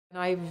And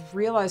I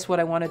realized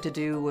what I wanted to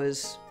do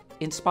was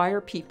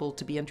inspire people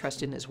to be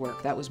interested in his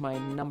work. That was my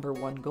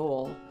 #1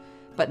 goal.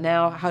 But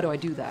now, how do I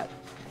do that?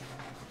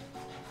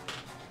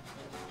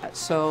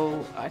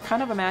 So I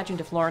kind of imagined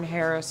if Lawren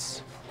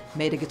Harris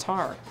made a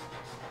guitar,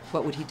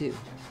 what would he do?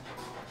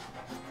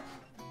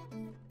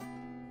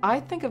 I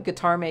think of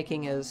guitar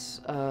making as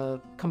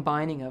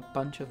combining a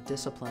bunch of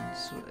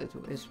disciplines.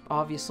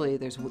 Obviously,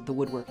 there's the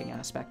woodworking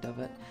aspect of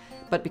it,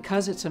 but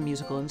because it's a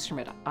musical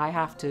instrument, I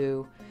have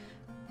to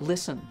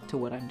listen to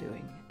what I'm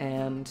doing.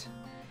 And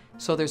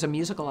so there's a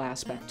musical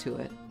aspect to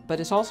it,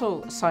 but it's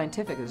also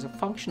scientific. There's a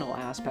functional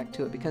aspect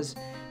to it because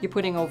you're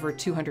putting over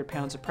 200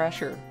 pounds of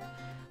pressure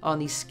on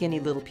these skinny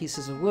little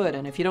pieces of wood,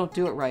 and if you don't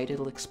do it right,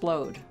 it'll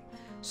explode.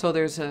 So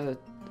there's a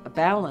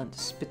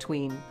balance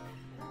between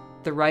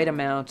the right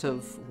amount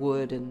of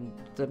wood and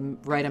the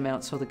right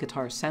amount so the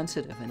guitar is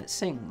sensitive and it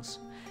sings.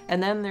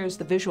 And then there's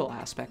the visual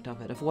aspect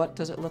of it, of what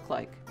does it look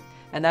like.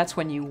 And that's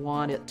when you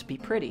want it to be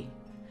pretty.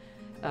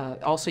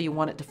 Also, you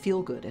want it to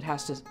feel good. It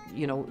has to,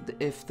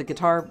 if the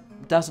guitar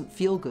doesn't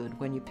feel good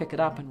when you pick it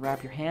up and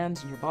wrap your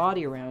hands and your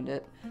body around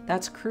it,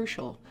 that's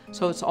crucial.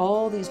 So it's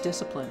all these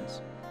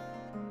disciplines.